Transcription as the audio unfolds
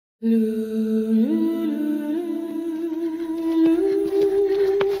What?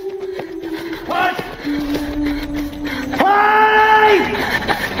 Hey!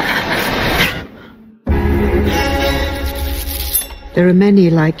 There are many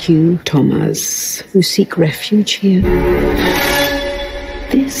like you, Thomas, who seek refuge here.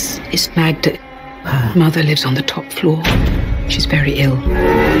 This is Magda. Her mother lives on the top floor. She's very ill.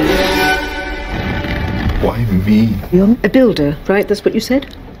 Why me? You're a builder, right? That's what you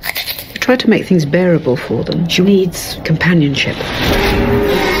said? You try to make things bearable for them. She needs companionship.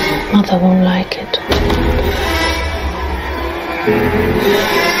 Mother won't like it.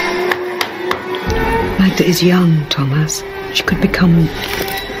 Magda is young, Thomas. She could become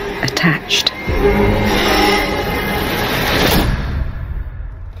attached.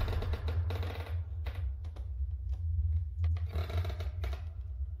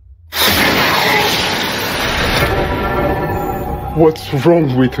 What's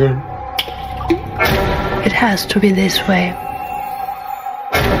wrong with her? It has to be this way.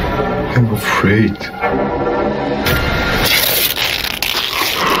 I'm afraid.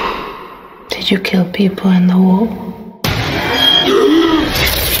 Did you kill people in the war?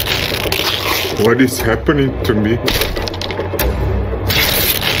 What is happening to me?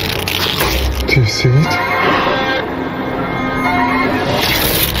 Do you see it?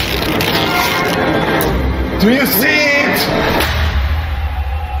 Do you see it?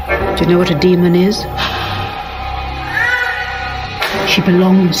 Do you know what a demon is? She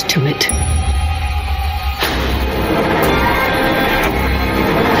belongs to it.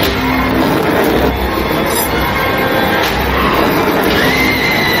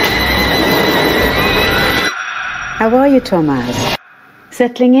 How are you, Thomas?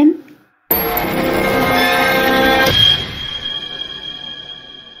 Settling in?